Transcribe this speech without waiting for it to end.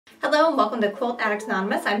Hello and welcome to Quilt Addicts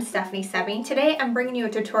Anonymous. I'm Stephanie Soebbing. Today I'm bringing you a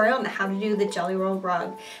tutorial on how to do the jelly roll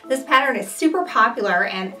rug. This pattern is super popular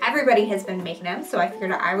and everybody has been making them, so I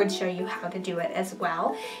figured I would show you how to do it as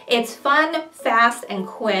well. It's fun, fast, and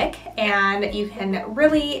quick, and you can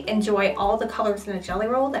really enjoy all the colors in a jelly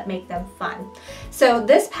roll that make them fun. So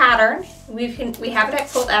this pattern, we have it at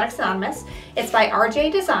Quilt Addicts Anonymous. It's by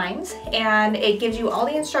RJ Designs, and it gives you all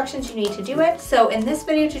the instructions you need to do it. So in this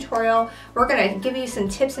video tutorial, we're going to give you some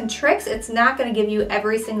tips and tricks. It's not going to give you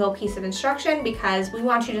every single piece of instruction because we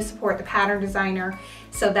want you to support the pattern designer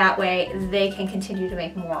so that way they can continue to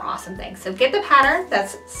make more awesome things. So get the pattern.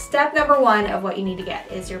 That's step number one of what you need to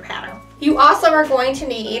get is your pattern. You also are going to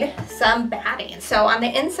need some batting. So on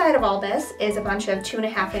the inside of all this is a bunch of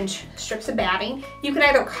 2.5-inch strips of batting. You can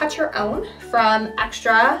either cut your own from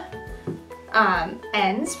extra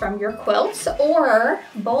ends from your quilts, or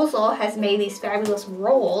Bozel has made these fabulous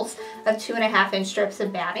rolls of 2.5-inch strips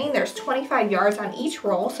of batting. There's 25 yards on each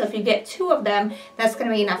roll, so if you get 2 of them, that's going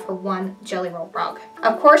to be enough for one jelly roll rug.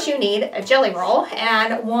 Of course you need a jelly roll,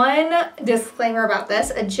 and one disclaimer about this,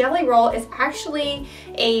 a jelly roll is actually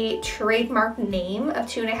a trademark name of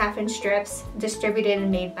 2.5-inch strips distributed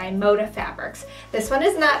and made by Moda Fabrics. This one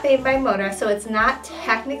is not made by Moda, so it's not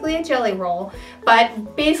technically a jelly roll,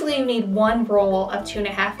 but basically you need one roll of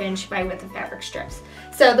 2.5-inch by width of fabric strips.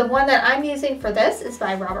 So the one that I'm using for this is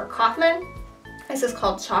by Robert Kaufman. This is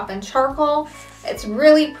called Chalk and Charcoal. It's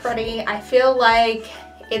really pretty. I feel like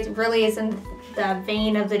it really is in the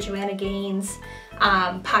vein of the Joanna Gaines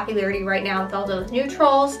popularity right now with all those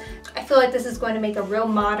neutrals. I feel like this is going to make a real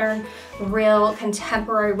modern, real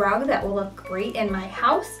contemporary rug that will look great in my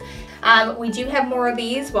house. We do have more of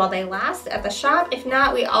these while they last at the shop. If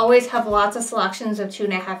not, we always have lots of selections of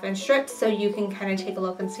 2.5-inch strips, so you can kind of take a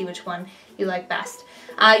look and see which one you like best.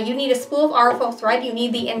 You need a spool of artificial thread. You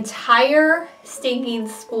need the entire stinking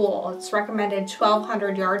spool. It's recommended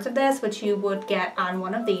 1,200 yards of this, which you would get on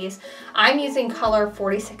one of these. I'm using color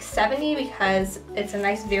 4670 because it's a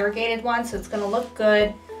nice variegated one, so it's going to look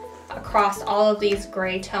good across all of these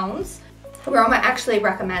gray tones. Roma actually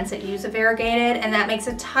recommends that you use a variegated, and that makes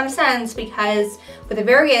a ton of sense because with a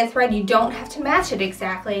variegated thread you don't have to match it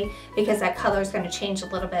exactly because that color is going to change a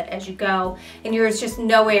little bit as you go, and there's just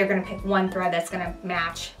no way you're going to pick one thread that's going to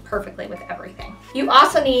match perfectly with everything. You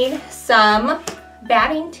also need some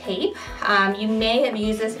batting tape. You may have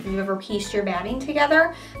used this if you've ever pieced your batting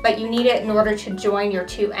together, but you need it in order to join your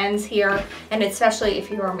 2 ends here, and especially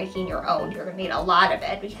if you are making your own, you're going to need a lot of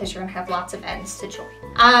it because you're going to have lots of ends to join.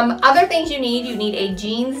 Other things you need a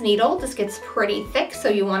jeans needle. This gets pretty thick, so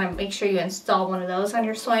you want to make sure you install one of those on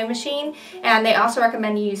your sewing machine, and they also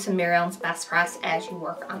recommend you use some Mary Ellen's Best Press as you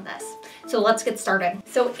work on this. So let's get started.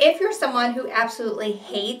 So if you're someone who absolutely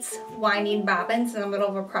hates winding bobbins in the middle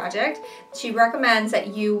of a project, she recommends that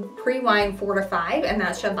you pre-wind 4 to 5, and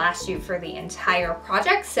that should last you for the entire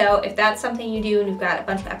project. So if that's something you do and you've got a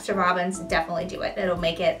bunch of extra bobbins, definitely do it. It'll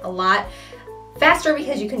make it a lot faster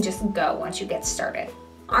because you can just go once you get started.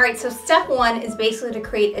 All right, so step 1 is basically to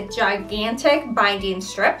create a gigantic binding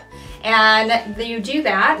strip, and you do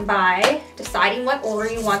that by deciding what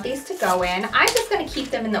order you want these to go in. I'm just going to keep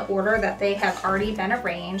them in the order that they have already been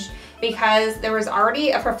arranged because there was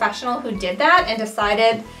already a professional who did that and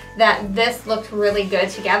decided that this looked really good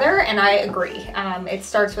together, and I agree. It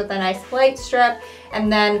starts with a nice light strip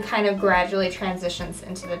and then kind of gradually transitions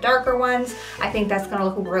into the darker ones. I think that's going to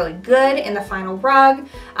look really good in the final rug.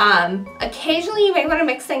 Occasionally you may want to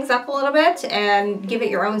mix things up a little bit and give it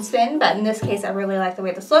your own spin, but in this case I really like the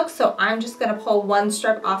way this looks, so I'm just going to pull one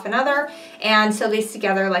strip off another and sew these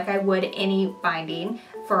together like I would any binding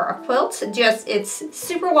for a quilt. Just it's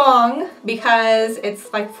super long because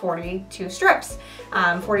it's like 42 strips,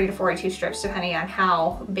 40 to 42 strips depending on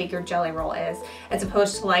how big your jelly roll is, as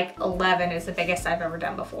opposed to like 11 is the biggest I've ever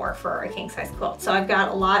done before for a king size quilt. So I've got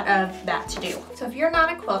a lot of that to do. So if you're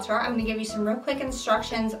not a quilter, I'm going to give you some real quick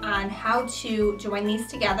instructions on how to join these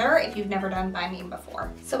together if you've never done binding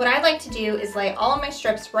before. So what I like to do is lay all of my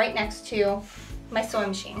strips right next to my sewing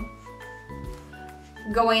machine,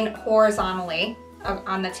 going horizontally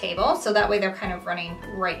on the table, so that way they're kind of running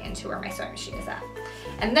right into where my sewing machine is at.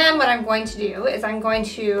 And then what I'm going to do is I'm going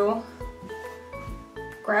to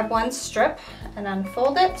grab one strip and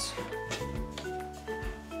unfold it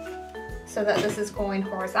so that this is going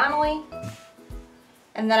horizontally.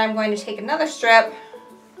 And then I'm going to take another strip,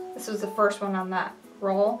 this was the first one on that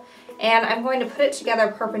roll, and I'm going to put it together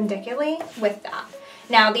perpendicularly with that.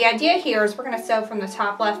 Now the idea here is we're going to sew from the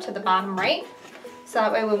top left to the bottom right, so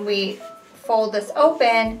that way when we fold this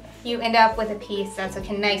open, you end up with a piece that's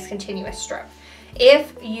a nice continuous strip.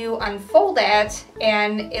 If you unfold it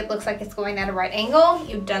and it looks like it's going at a right angle,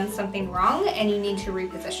 you've done something wrong and you need to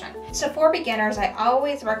reposition. So for beginners, I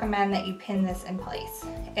always recommend that you pin this in place.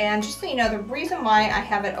 And just so you know, the reason why I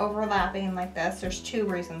have it overlapping like this, there's two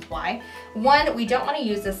reasons why. One, we don't want to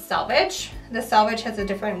use this selvage. The selvage has a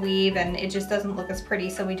different weave and it just doesn't look as pretty,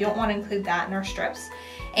 so we don't want to include that in our strips.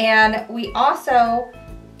 And we also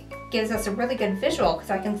gives us a really good visual because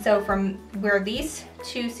I can sew from where these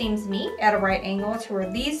two seams meet at a right angle to where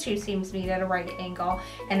these two seams meet at a right angle,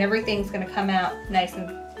 and everything's going to come out nice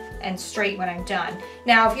and straight when I'm done.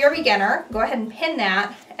 Now if you're a beginner, go ahead and pin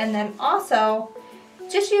that, and then also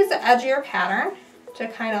just use the edge of your pattern to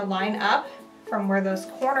kind of line up from where those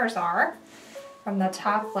corners are, from the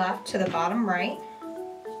top left to the bottom right.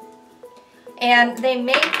 And they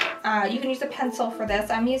make, you can use a pencil for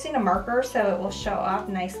this. I'm using a marker so it will show up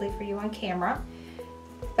nicely for you on camera.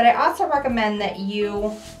 But I also recommend that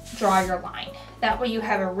you draw your line. That way you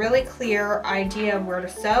have a really clear idea of where to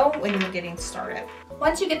sew when you're getting started.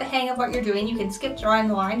 Once you get the hang of what you're doing, you can skip drawing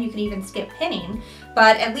the line, you can even skip pinning,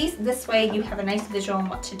 but at least this way you have a nice visual on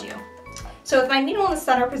what to do. So with my needle in the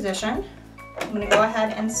center position, I'm gonna go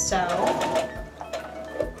ahead and sew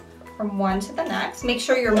from one to the next. Make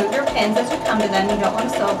sure you remove your pins as you come to them. You don't want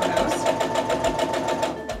to sew over those.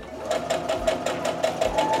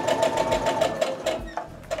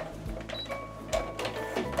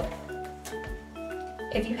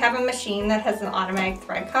 If you have a machine that has an automatic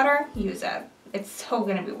thread cutter, use it. It's so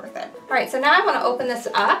gonna be worth it. All right, so now I wanna open this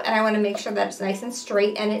up and I wanna make sure that it's nice and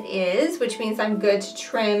straight, and it is, which means I'm good to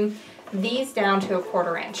trim these down to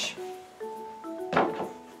 1/4 inch.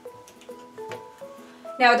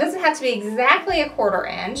 Now it doesn't have to be exactly 1/4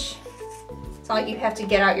 inch. It's not like you have to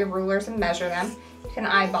get out your rulers and measure them. You can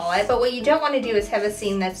eyeball it, but what you don't want to do is have a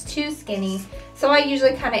seam that's too skinny, so I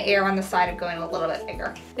usually kind of err on the side of going a little bit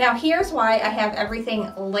bigger. Now here's why I have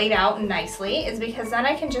everything laid out nicely, is because then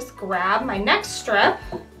I can just grab my next strip,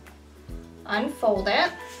 unfold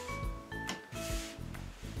it,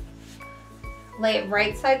 lay it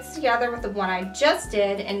right sides together with the one I just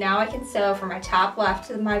did, and now I can sew from my top left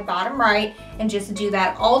to my bottom right and just do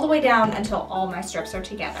that all the way down until all my strips are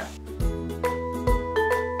together.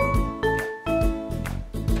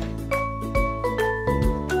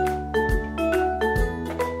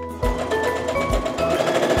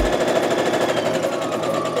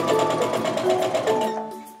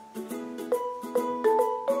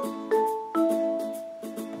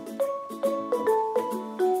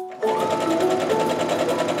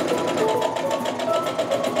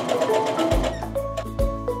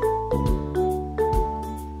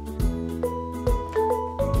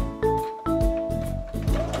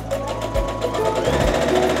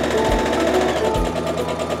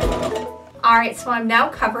 Alright, so I'm now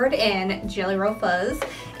covered in Jelly Roll Fuzz,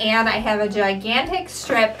 and I have a gigantic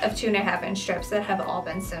strip of 2.5 inch strips that have all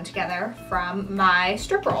been sewn together from my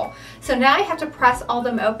strip roll. So now I have to press all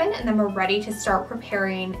them open, and then we're ready to start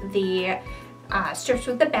preparing the strips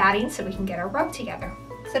with the batting so we can get our rug together.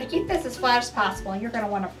 So to keep this as flat as possible, you're going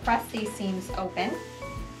to want to press these seams open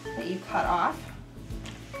that you cut off.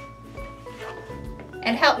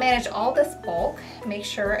 And help manage all this bulk, make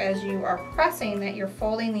sure as you are pressing that you're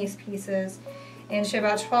folding these pieces into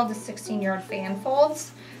about 12 to 16 yard fan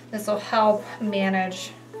folds. This will help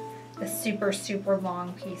manage the super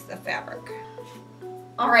long piece of fabric.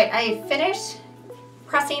 All right, I finished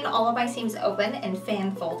pressing all of my seams open and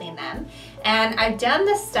fan folding them. And I've done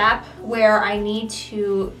the step where I need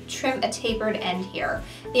to trim a tapered end here.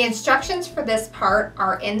 The instructions for this part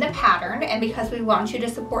are in the pattern, and because we want you to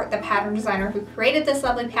support the pattern designer who created this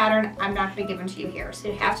lovely pattern, I'm not going to give them to you here. So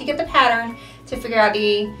you have to get the pattern to figure out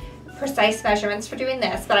the precise measurements for doing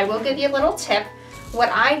this, but I will give you a little tip. What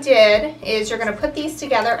I did is you're going to put these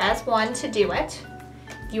together as one to do it,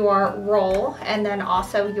 your roll and then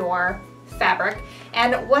also your fabric.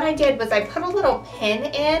 And what I did was I put a little pin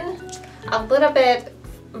in a little bit,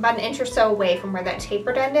 about 1 inch or so away from where that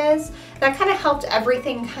tapered end is. That kind of helped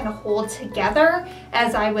everything kind of hold together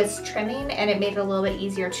as I was trimming, and it made it a little bit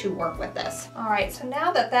easier to work with this. All right, so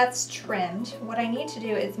now that that's trimmed, what I need to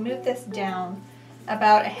do is move this down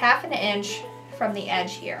about 1/2 inch from the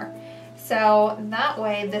edge here. So that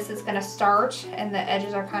way this is going to start and the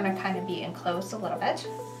edges are kind of be enclosed a little bit.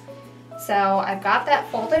 So I've got that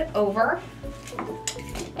folded over,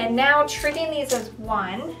 and now treating these as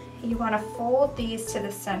one, you want to fold these to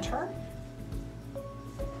the center,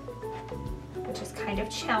 which is kind of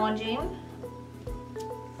challenging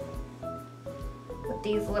with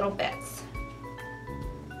these little bits.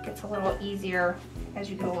 It gets a little easier as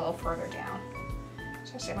you go a little further down.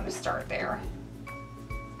 So actually I'm going to start there.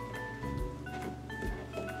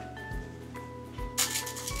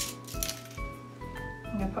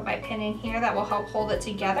 gonna put my pin in here that will help hold it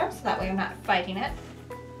together so that way I'm not fighting it.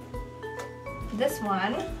 This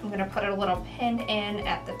one, I'm gonna put a little pin in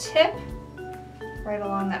at the tip, right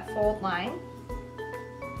along that fold line,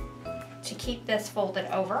 to keep this folded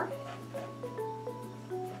over.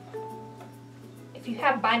 If you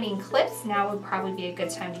have binding clips, now would probably be a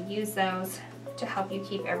good time to use those to help you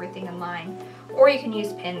keep everything in line. Or you can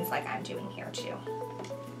use pins like I'm doing here too.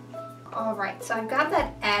 All right, so I've got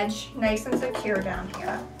that edge nice and secure down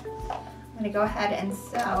here. I'm gonna go ahead and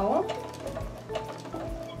sew.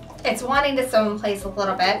 It's wanting to sew in place a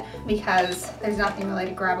little bit because there's nothing really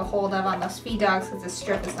to grab a hold of on those feed dogs because the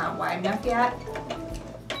strip is not wide enough yet.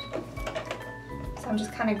 So I'm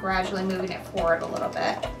just kind of gradually moving it forward a little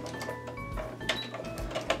bit.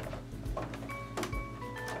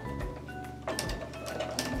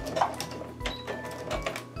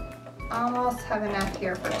 Almost have enough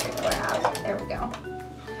here for it to grab. There we go.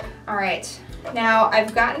 All right, now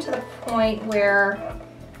I've gotten to the point where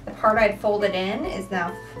the part I'd folded in is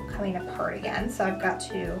now coming apart again. So I've got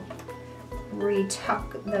to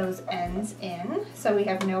re-tuck those ends in so we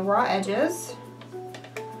have no raw edges.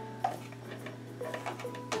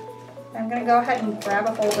 I'm gonna go ahead and grab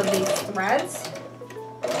a hold of these threads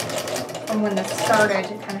from when this started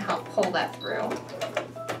to kind of help pull that through.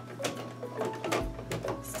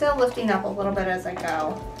 Still lifting up a little bit as I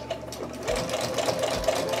go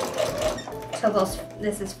till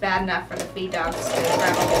this is fat enough for the feed dogs to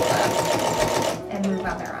grab a hold of and move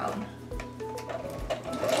on their own.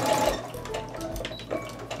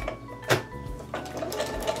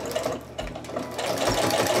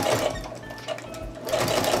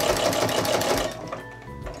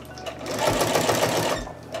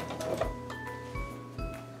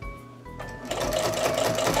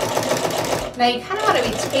 Now you kind of want to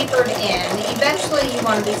be tapered in. Eventually you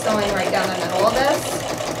want to be sewing right down the middle of this,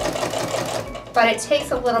 but it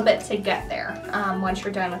takes a little bit to get there. Once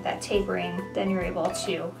you're done with that tapering, then you're able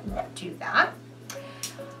to do that.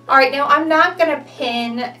 All right, now I'm not going to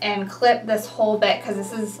pin and clip this whole bit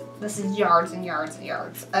because this is yards and yards and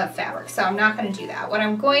yards of fabric, so I'm not going to do that. What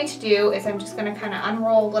I'm going to do is I'm just going to kind of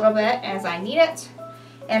unroll a little bit as I need it,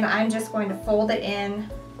 and I'm just going to fold it in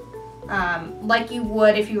like you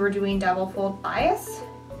would if you were doing double fold bias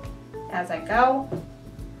as I go.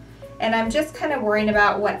 And I'm just kind of worrying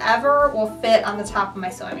about whatever will fit on the top of my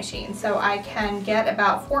sewing machine. So I can get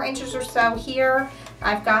about 4 inches or so here.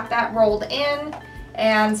 I've got that rolled in,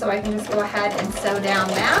 and so I can just go ahead and sew down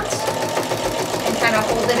that and kind of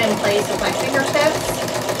hold it in place with my fingertips.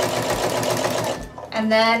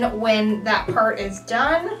 And then when that part is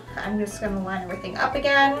done, I'm just going to line everything up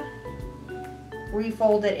again,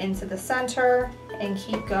 refold it into the center, and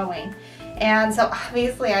keep going. And so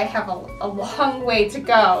obviously I have a long way to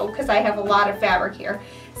go because I have a lot of fabric here.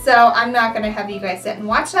 So I'm not going to have you guys sit and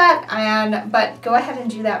watch that, but go ahead and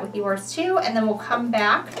do that with yours too, and then we'll come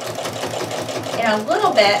back in a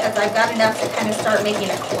little bit as I've got enough to kind of start making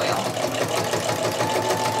a coil.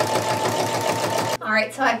 All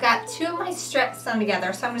right, so I've got 2 of my strips sewn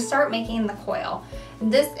together, so I'm going to start making the coil.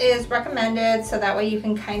 This is recommended so that way you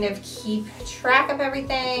can kind of keep track of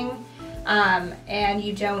everything, and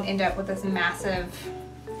you don't end up with this massive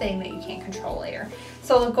thing that you can't control later.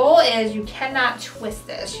 So the goal is you cannot twist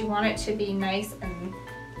this. You want it to be nice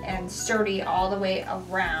and sturdy all the way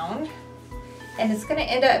around. And it's going to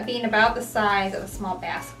end up being about the size of a small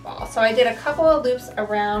basketball. So I did a couple of loops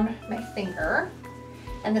around my finger,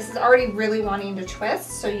 and this is already really wanting to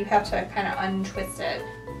twist, so you have to kind of untwist it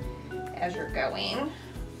as you're going.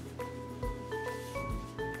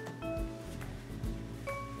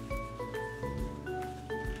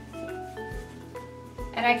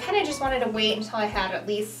 And I kind of just wanted to wait until I had at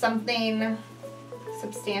least something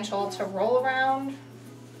substantial to roll around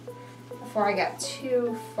before I got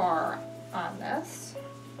too far on this.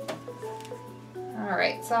 All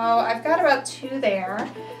right, so I've got about 2 there.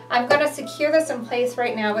 I'm going to secure this in place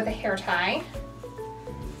right now with a hair tie.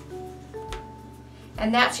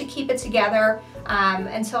 And that should keep it together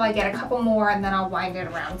until I get a couple more, and then I'll wind it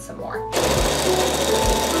around some more.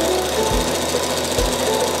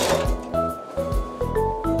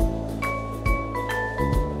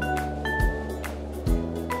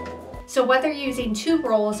 So whether you're using tube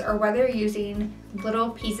rolls or whether you're using little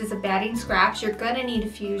pieces of batting scraps, you're going to need to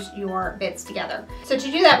fuse your bits together. So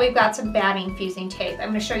to do that, we've got some batting fusing tape. I'm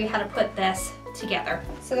going to show you how to put this together.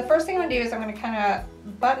 So the first thing I'm going to do is I'm going to kind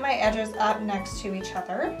of butt my edges up next to each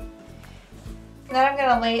other. And then I'm going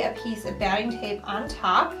to lay a piece of batting tape on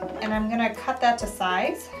top, and I'm going to cut that to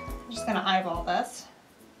size. I'm just going to eyeball this.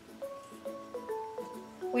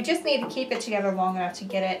 We just need to keep it together long enough to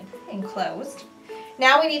get it enclosed.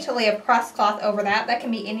 Now we need to lay a press cloth over that. That can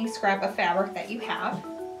be any scrap of fabric that you have.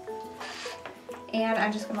 And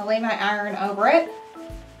I'm just gonna lay my iron over it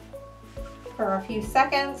for a few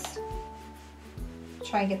seconds.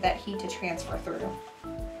 Try and get that heat to transfer through.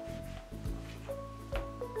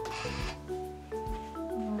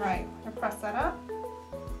 All right, I'm gonna press that up.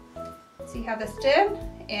 See how this did?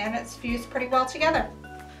 And it's fused pretty well together.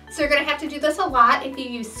 So you're gonna have to do this a lot if you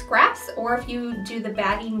use scraps, or if you do the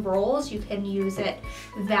batting rolls, you can use it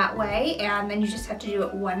that way, and then you just have to do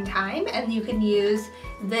it one time, and you can use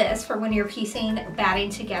this for when you're piecing batting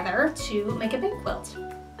together to make a big quilt.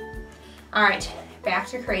 All right, back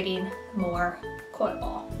to creating more quilt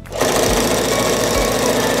ball.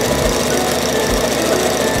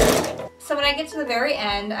 So when I get to the very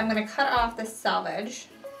end, I'm gonna cut off the selvage.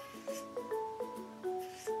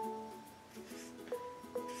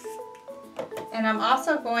 And I'm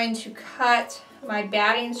also going to cut my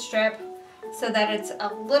batting strip so that it's a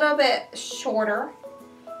little bit shorter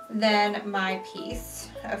than my piece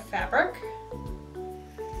of fabric.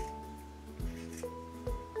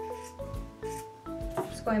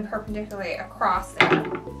 Just going perpendicularly across there. Then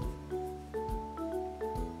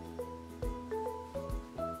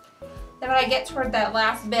when I get toward that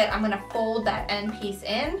last bit, I'm going to fold that end piece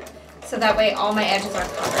in so that way all my edges are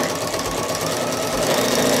covered.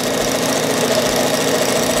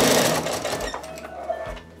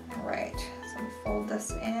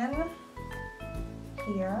 In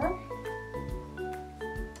here,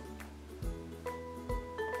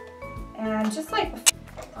 and just like before.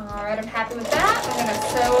 All right, I'm happy with that. I'm gonna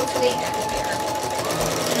sew to the end here.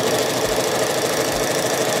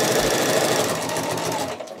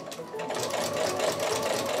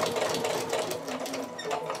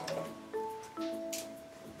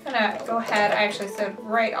 I'm gonna go ahead, I actually sewed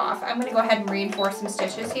right off. I'm gonna go ahead and reinforce some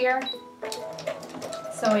stitches here.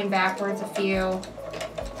 Sewing backwards a few,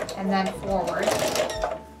 and then forward.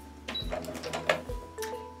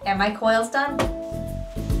 And my coil's done.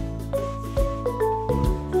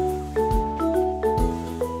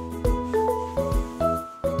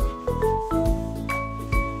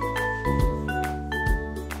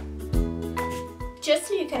 Just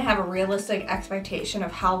so you can have a realistic expectation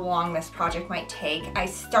of how long this project might take, I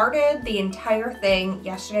started the entire thing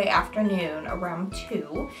yesterday afternoon around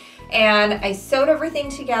 2, and I sewed everything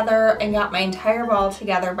together and got my entire ball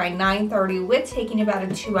together by 9:30, with taking about a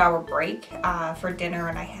 2-hour break for dinner,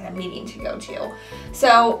 and I had a meeting to go to.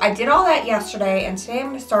 So I did all that yesterday, and today I'm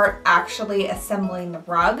going to start actually assembling the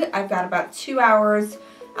rug. I've got about 2 hours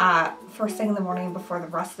first thing in the morning before the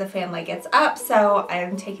rest of the family gets up, so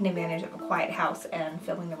I'm taking advantage of a quiet house and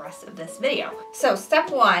filming the rest of this video. So step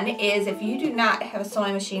 1 is, if you do not have a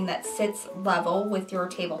sewing machine that sits level with your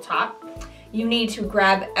tabletop, you need to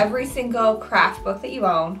grab every single craft book that you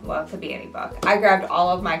own. Well, it could be any book. I grabbed all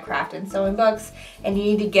of my craft and sewing books, and you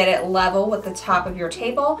need to get it level with the top of your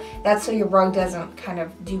table. That's so your rug doesn't kind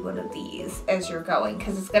of do one of these as you're going,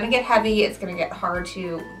 because it's going to get heavy, it's going to get hard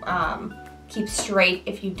to keep straight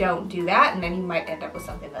if you don't do that, and then you might end up with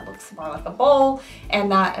something that looks more like a bowl and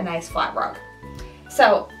not a nice flat rug.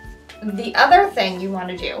 So the other thing you want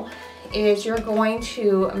to do is you're going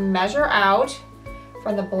to measure out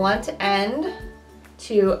from the blunt end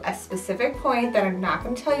to a specific point that I'm not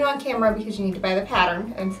going to tell you on camera, because you need to buy the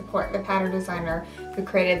pattern and support the pattern designer who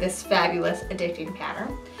created this fabulous addicting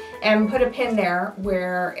pattern, and put a pin there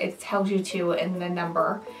where it tells you to in the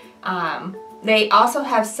number. They also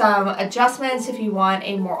have some adjustments if you want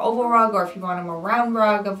a more oval rug, or if you want a more round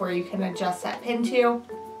rug, of where you can adjust that pin to,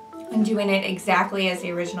 and doing it exactly as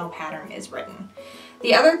the original pattern is written.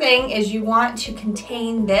 The other thing is you want to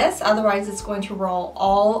contain this, otherwise it's going to roll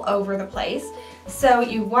all over the place. So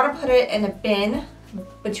you want to put it in a bin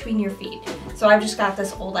between your feet. So I've just got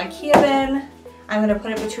this old IKEA bin. I'm going to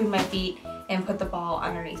put it between my feet and put the ball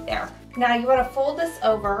underneath there. Now you want to fold this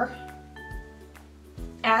over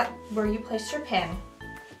at where you placed your pin,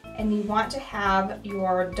 and you want to have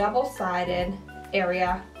your double-sided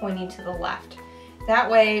area pointing to the left. That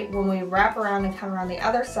way, when we wrap around and come around the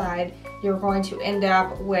other side, you're going to end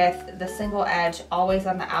up with the single edge always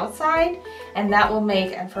on the outside, and that will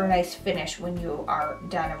make for a nice finish when you are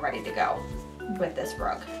done and ready to go with this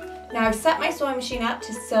rug. Now I've set my sewing machine up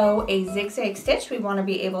to sew a zigzag stitch. We want to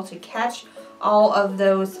be able to catch all of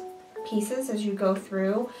those pieces as you go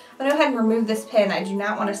through. I'm going to go ahead and remove this pin. I do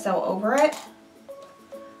not want to sew over it.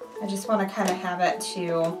 I just want to kind of have it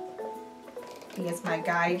to be as my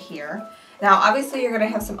guide here. Now obviously you're going to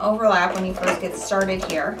have some overlap when you first get started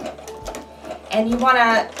here, and you want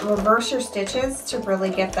to reverse your stitches to really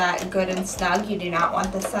get that good and snug. You do not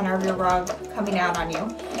want the center of your rug coming out on you.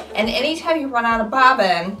 And anytime you run out of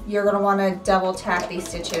bobbin, you're going to want to double tack these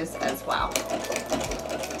stitches as well.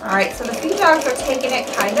 Alright, so the feed dogs are taking it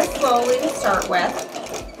kind of slowly to start with.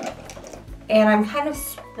 And I'm kind of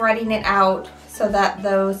spreading it out so that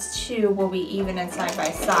those two will be even and side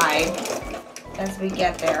by side as we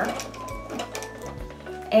get there.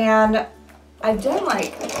 And I've done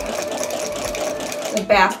like the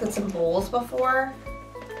baskets and bowls before,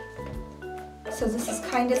 so this is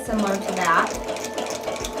kind of similar to that.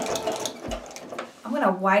 I'm going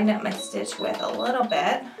to widen up my stitch width a little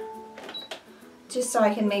bit, just so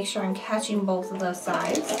I can make sure I'm catching both of those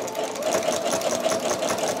sides.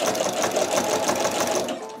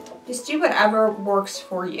 Just do whatever works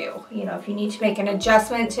for you. You know, if you need to make an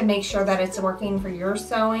adjustment to make sure that it's working for your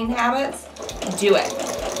sewing habits, do it.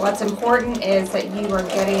 What's important is that you are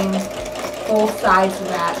getting both sides of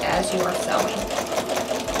that as you are sewing.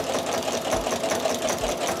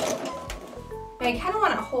 And I kind of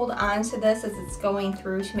want to hold on to this as it's going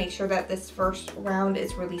through to make sure that this first round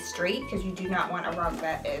is really straight, because you do not want a rug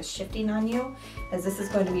that is shifting on you, as this is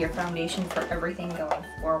going to be your foundation for everything going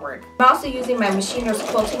forward. I'm also using my machiner's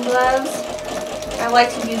quilting gloves. I like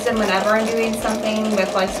to use them whenever I'm doing something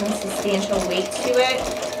with like some substantial weight to it,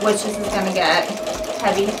 which this is going to get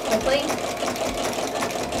heavy quickly.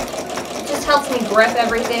 It just helps me grip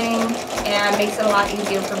everything and makes it a lot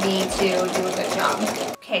easier for me to do a good job.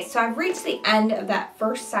 Okay, so I've reached the end of that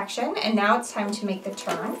first section, and now it's time to make the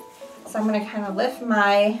turn. So I'm going to kind of lift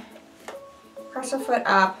my presser foot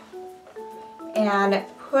up and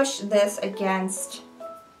push this against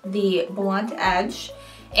the blunt edge.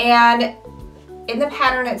 And in the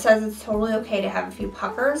pattern it says it's totally okay to have a few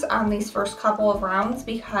puckers on these first couple of rounds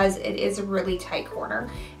because it is a really tight corner.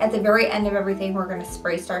 At the very end of everything, we're going to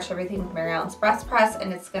spray starch everything with Mary Ellen's Breast Press,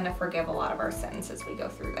 and it's going to forgive a lot of our sins as we go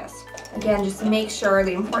through this. Again, just make sure,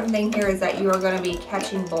 the important thing here is that you are going to be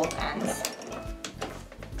catching both ends.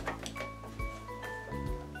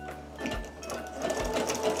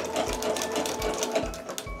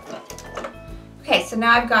 Okay, so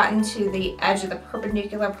now I've gotten to the edge of the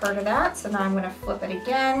perpendicular part of that, so now I'm going to flip it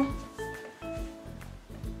again.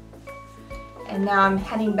 And now I'm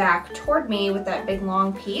heading back toward me with that big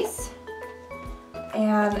long piece.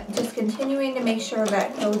 And just continuing to make sure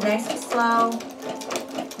that it goes nice and slow.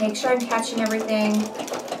 Make sure I'm catching everything.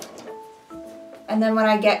 And then when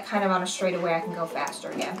I get kind of on a straightaway, I can go faster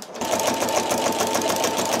again.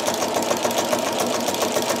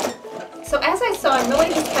 So as I sew, I'm really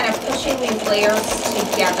just kind of pushing these layers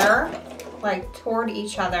together, like toward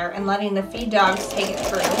each other, and letting the feed dogs take it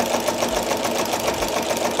through.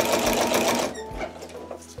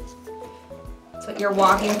 That's what your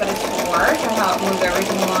walking foot is for, to help move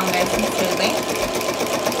everything along nice and smoothly.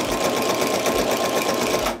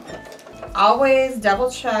 Always double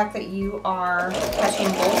check that you are catching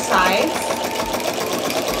both sides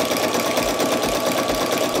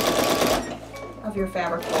of your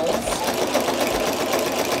fabric folds.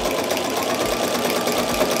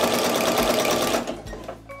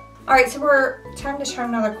 Alright, so we're time to turn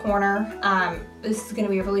another corner. This is going to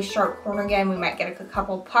be a really sharp corner again. We might get a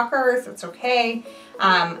couple puckers, it's okay.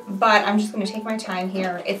 But I'm just going to take my time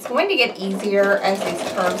here. It's going to get easier as these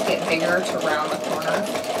curves get bigger to round the corner.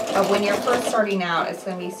 But when you're first starting out, it's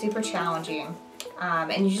going to be super challenging.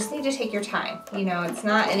 And you just need to take your time. You know, it's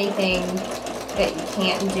not anything that you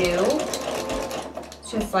can't do. It's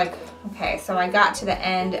just like, okay, so I got to the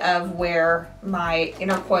end of where my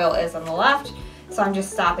inner coil is on the left. So I'm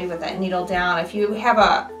just stopping with that needle down. If you have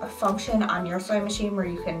a function on your sewing machine where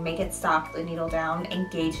you can make it stop the needle down,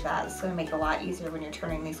 engage that. It's going to make it a lot easier when you're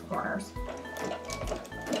turning these corners.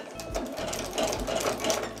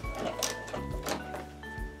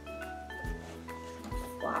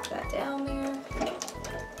 Flop that down there.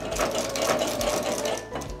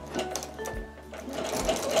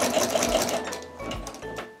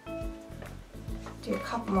 Do a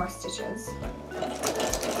couple more stitches.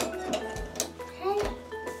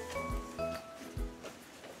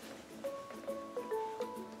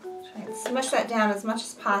 Smush that down as much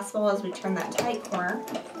as possible as we turn that tight corner.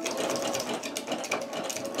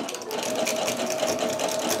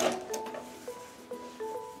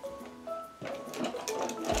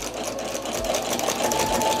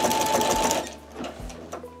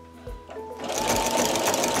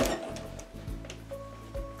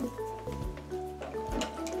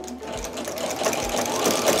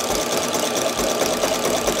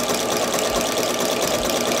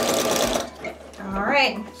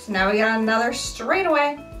 So now we got another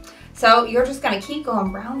straightaway. So you're just going to keep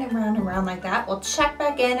going round and round and round like that. We'll check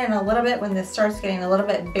back in a little bit when this starts getting a little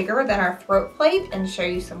bit bigger than our throat plate and show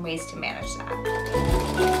you some ways to manage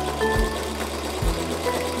that.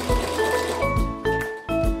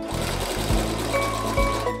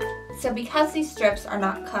 so because these strips are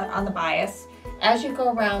not cut on the bias, as you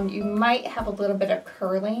go around, you might have a little bit of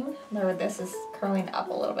curling. There, this is curling up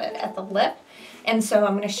a little bit at the lip. And so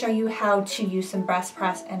I'm going to show you how to use some best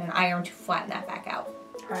press and an iron to flatten that back out.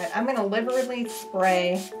 All right, I'm going to liberally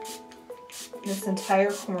spray this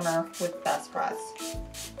entire corner with best press.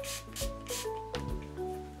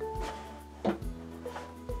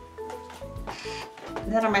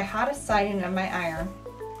 Then on my hottest siding of my iron,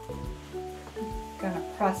 I'm going to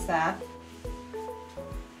press that.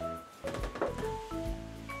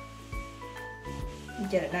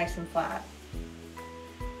 Get it nice and flat.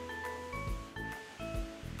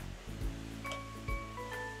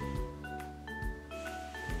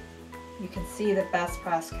 You can see the best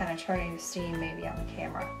press kind of turning to steam maybe on the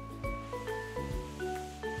camera.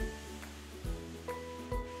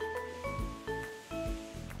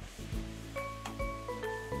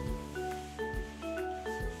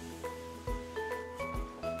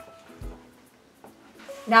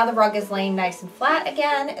 Now the rug is laying nice and flat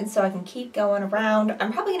again, and so I can keep going around.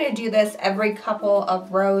 I'm probably going to do this every couple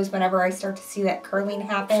of rows whenever I start to see that curling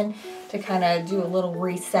happen, to kind of do a little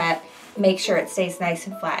reset, make sure it stays nice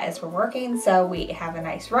and flat as we're working, so we have a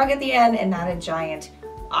nice rug at the end and not a giant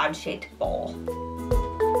odd-shaped bowl.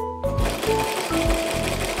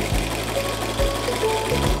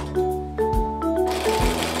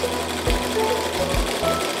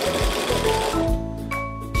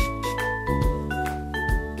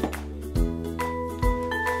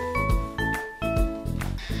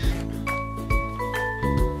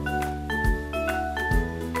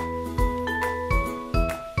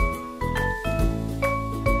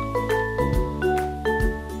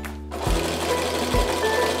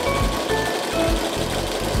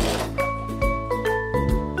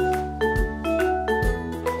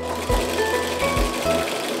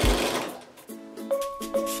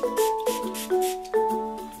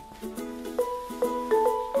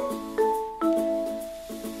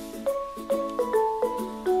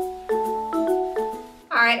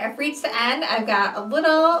 I've reached the end. I've got a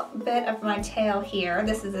little bit of my tail here.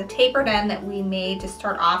 This is a tapered end that we made to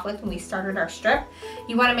start off with when we started our strip.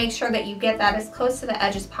 You want to make sure that you get that as close to the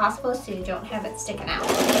edge as possible so you don't have it sticking out.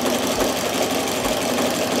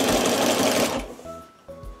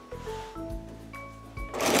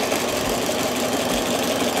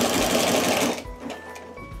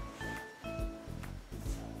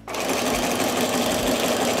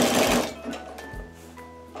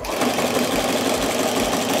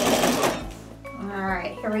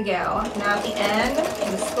 Here we go. Now at the end, I'm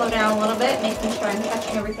going to slow down a little bit, making sure I'm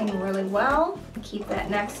touching everything really well. Keep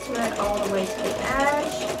that next to it all the way to the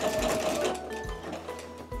edge.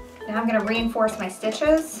 Now I'm going to reinforce my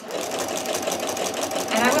stitches.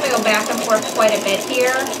 And I'm going to go back and forth quite a bit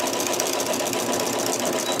here.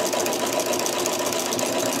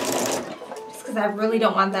 Because I really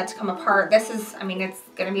don't want that to come apart. This is, I mean, it's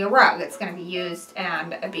going to be a rug. It's going to be used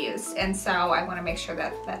and abused. And so I want to make sure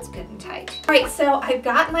that that's good and tight. All right, so I've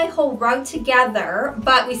got my whole rug together,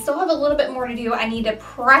 but we still have a little bit more to do. I need to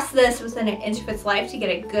press this within an inch of its life to get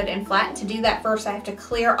it good and flat. And to do that first, I have to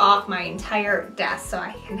clear off my entire desk so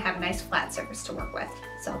I can have a nice flat surface to work with.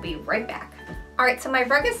 So I'll be right back. All right, so my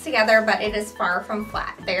rug is together, but it is far from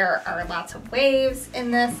flat. There are lots of waves in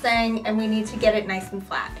this thing, and we need to get it nice and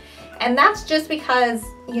flat. And that's just because,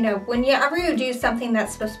 you know, whenever you do something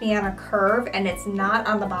that's supposed to be on a curve and it's not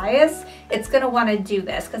on the bias, it's going to want to do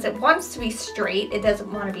this because it wants to be straight. It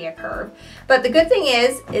doesn't want to be a curve. But the good thing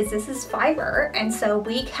is this is fiber, and so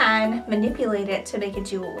we can manipulate it to make it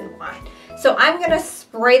do what we want. So I'm going to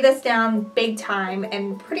spray this down big time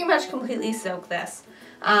and pretty much completely soak this.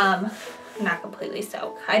 Not completely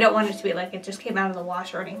soak. I don't want it to be like it just came out of the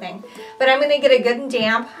wash or anything. But I'm going to get it good and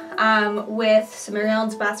damp with some Mary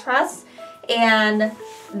Ellen's Best Press, and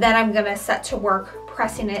then I'm going to set to work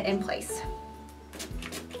pressing it in place.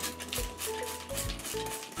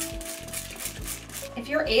 If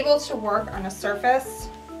you're able to work on a surface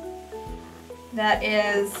that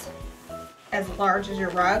is as large as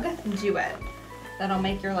your rug, do it. That'll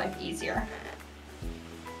make your life easier.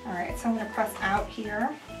 All right, so I'm going to press out here.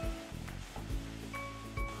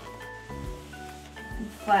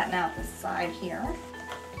 Flatten out this side here.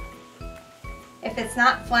 If it's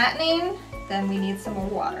not flattening, then we need some more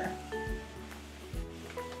water.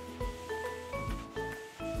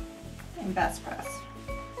 And Best Press.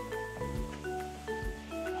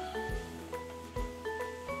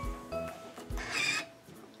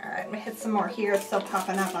 Alright, I'm gonna hit some more here. It's still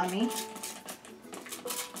popping up on me.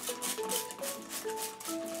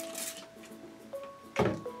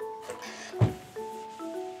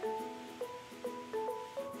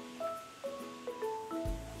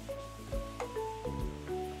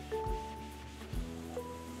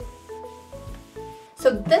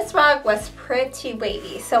 So this rug was pretty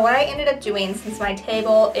wavy. So what I ended up doing, since my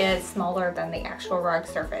table is smaller than the actual rug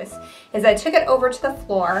surface, is I took it over to the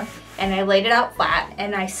floor and I laid it out flat,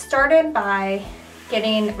 and I started by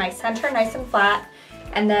getting my center nice and flat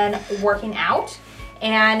and then working out.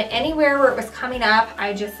 And anywhere where it was coming up,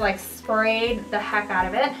 I just like sprayed the heck out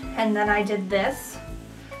of it, and then I did this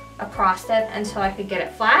across it until I could get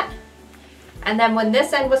it flat. And then when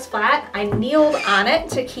this end was flat, I kneeled on it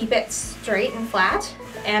to keep it straight and flat,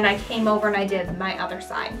 and I came over and I did my other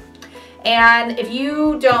side. And if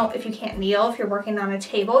you can't kneel, if you're working on a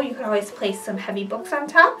table, you can always place some heavy books on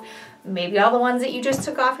top, maybe all the ones that you just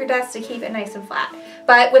took off your desk, to keep it nice and flat.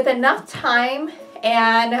 But with enough time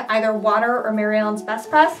and either water or Mary Ellen's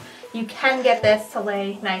Best Press, you can get this to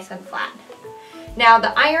lay nice and flat. Now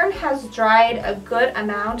the iron has dried a good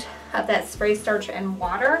amount of that spray starch and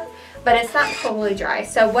water, but it's not totally dry.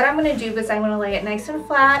 So what I'm gonna do is I'm gonna lay it nice and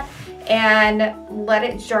flat and let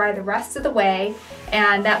it dry the rest of the way,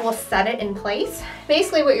 and that will set it in place.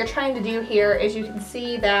 Basically what you're trying to do here is, you can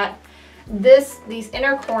see that these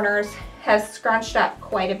inner corners has scrunched up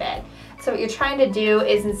quite a bit. So what you're trying to do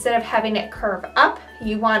is, instead of having it curve up,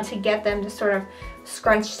 you want to get them to sort of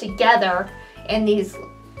scrunch together in these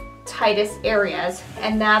tightest areas,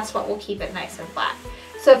 and that's what will keep it nice and flat.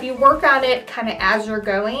 So if you work on it kind of as you're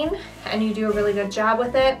going and you do a really good job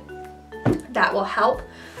with it, that will help.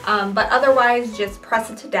 But otherwise, just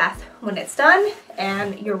press it to death when it's done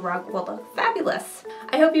and your rug will look fabulous.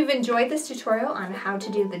 I hope you've enjoyed this tutorial on how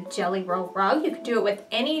to do the jelly roll rug. You can do it with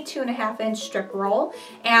any 2.5-inch strip roll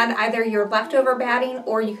and either your leftover batting,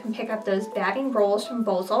 or you can pick up those batting rolls from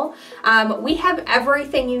Bozel. We have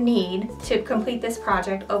everything you need to complete this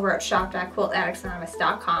project over at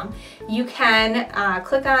shop.quiltaddictsanonymous.com. You can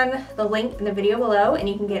click on the link in the video below and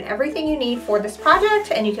you can get everything you need for this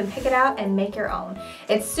project, and you can pick it out and make your own.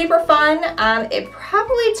 It's super fun. It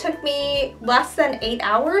probably took me less than 8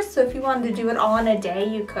 hours, so if you wanted to do it all in a day,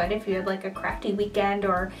 you could. If you had like a crafty weekend,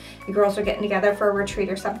 or your girls are getting together for a retreat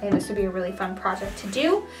or something, this would be a really fun project to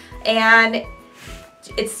do. And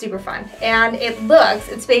it's super fun. And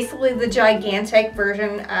it's basically the gigantic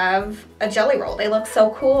version of a jelly roll. They look so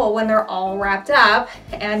cool when they're all wrapped up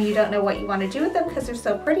and you don't know what you want to do with them because they're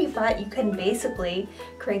so pretty, but you can basically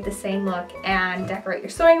create the same look and decorate your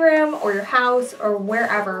sewing room or your house or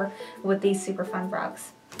wherever with these super fun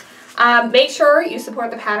rugs. Make sure you support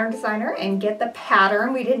the pattern designer and get the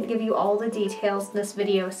pattern. We didn't give you all the details in this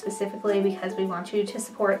video specifically because we want you to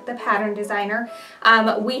support the pattern designer.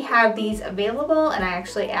 We have these available, and I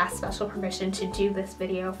actually asked special permission to do this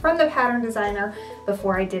video from the pattern designer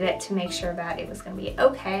before I did it, to make sure that it was going to be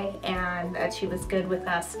okay and that she was good with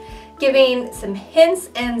us giving some hints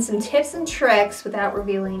and some tips and tricks without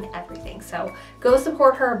revealing everything. So go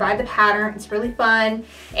support her, buy the pattern. It's really fun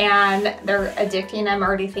and they're addicting. I'm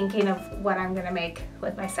already thinking of what I'm gonna make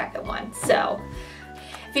with my second one. So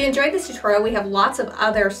if you enjoyed this tutorial, we have lots of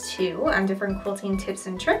others too on different quilting tips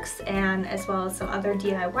and tricks, and as well as some other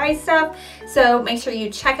DIY stuff. So make sure you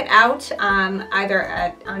check it out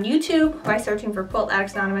either on YouTube by searching for Quilt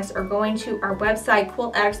Addicts Anonymous, or going to our website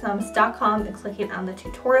quiltaddictsanonymous.com and clicking on the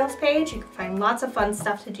tutorials page. You can find lots of fun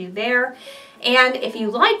stuff to do there. And if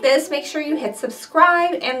you like this, make sure you hit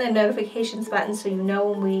subscribe and the notifications button so you know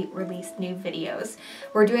when we release new videos.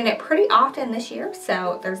 We're doing it pretty often this year,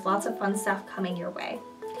 so there's lots of fun stuff coming your way.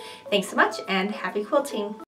 Thanks so much and happy quilting!